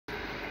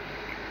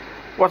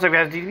What's up,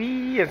 guys?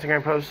 DB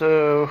Instagram post.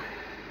 So,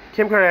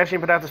 Kim Kardashian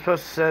put out this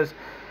post that says,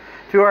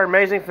 "To our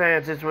amazing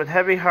fans, it's with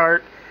heavy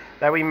heart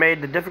that we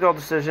made the difficult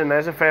decision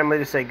as a family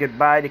to say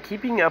goodbye to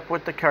keeping up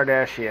with the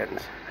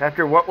Kardashians.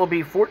 After what will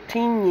be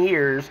 14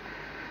 years,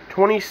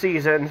 20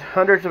 seasons,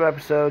 hundreds of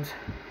episodes,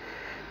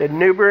 and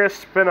numerous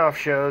spin-off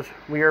shows,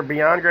 we are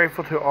beyond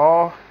grateful to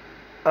all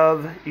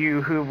of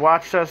you who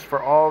watched us for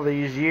all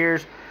these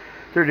years,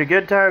 through the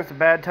good times, the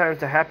bad times,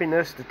 the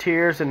happiness, the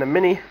tears, and the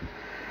many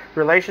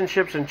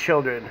relationships and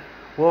children.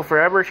 We'll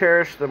forever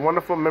cherish the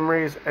wonderful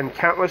memories and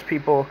countless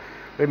people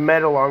we've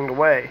met along the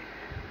way.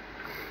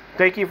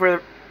 Thank you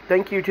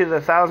to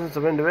the thousands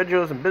of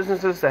individuals and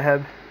businesses that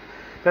have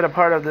been a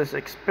part of this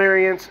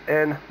experience,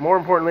 and more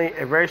importantly,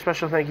 a very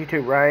special thank you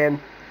to Ryan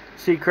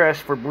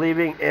Seacrest for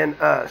believing in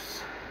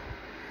us.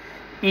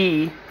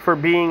 E for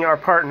being our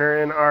partner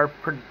in our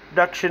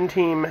production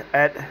team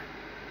at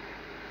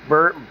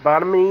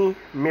Botany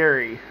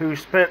Mary, who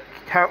spent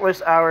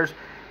countless hours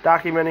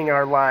documenting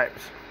our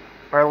lives.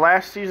 Our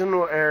last season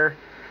will air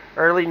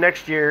early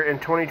next year in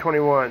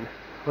 2021.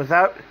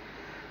 Without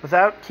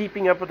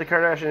keeping up with the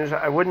Kardashians,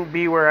 I wouldn't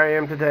be where I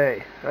am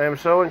today. I am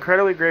so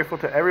incredibly grateful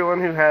to everyone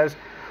who has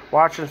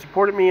watched and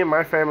supported me and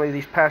my family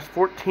these past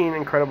 14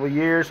 incredible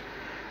years.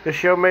 The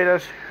show made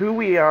us who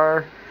we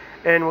are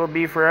and will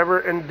be forever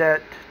in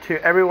debt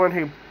to everyone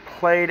who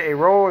played a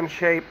role in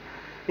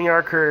shaping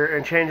our career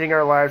and changing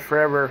our lives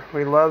forever.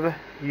 We love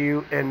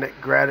you and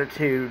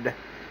gratitude,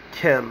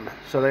 Kim."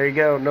 So there you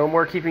go. No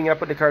more keeping up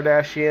with the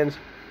Kardashians,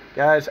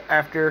 guys,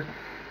 after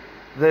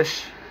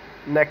this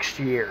next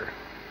year.